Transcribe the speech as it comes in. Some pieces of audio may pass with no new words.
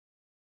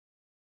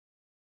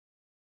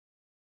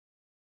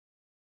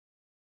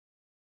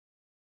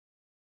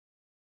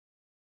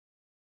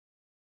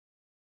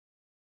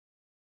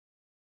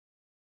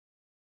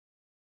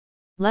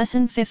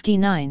Lesson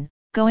 59,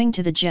 Going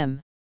to the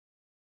Gym.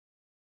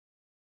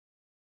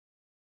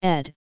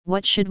 Ed,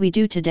 what should we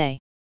do today?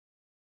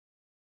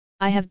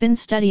 I have been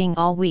studying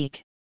all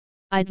week.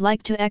 I'd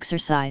like to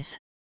exercise.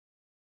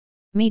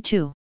 Me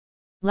too.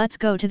 Let's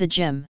go to the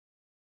gym.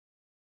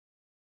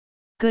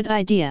 Good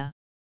idea.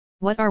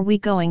 What are we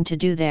going to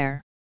do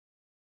there?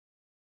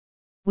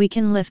 We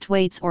can lift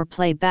weights or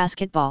play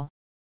basketball.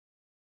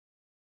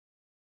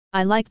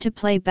 I like to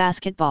play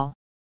basketball.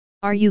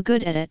 Are you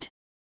good at it?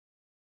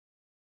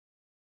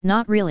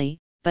 Not really,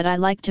 but I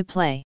like to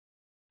play.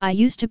 I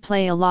used to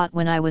play a lot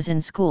when I was in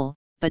school,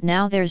 but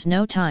now there's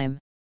no time.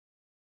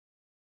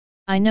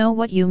 I know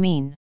what you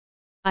mean.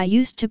 I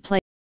used to play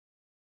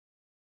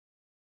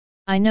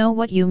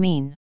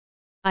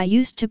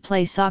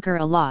soccer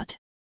a lot.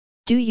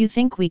 Do you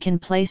think we can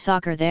play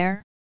soccer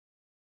there?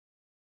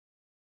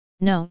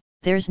 No,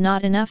 there's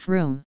not enough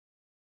room.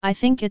 I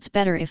think it's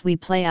better if we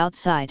play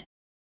outside.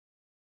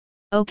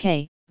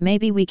 Okay,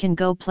 maybe we can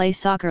go play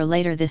soccer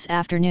later this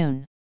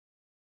afternoon.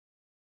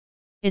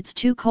 It's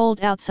too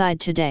cold outside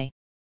today.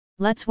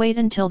 Let's wait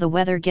until the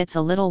weather gets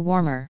a little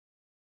warmer.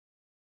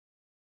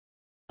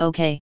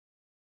 Okay.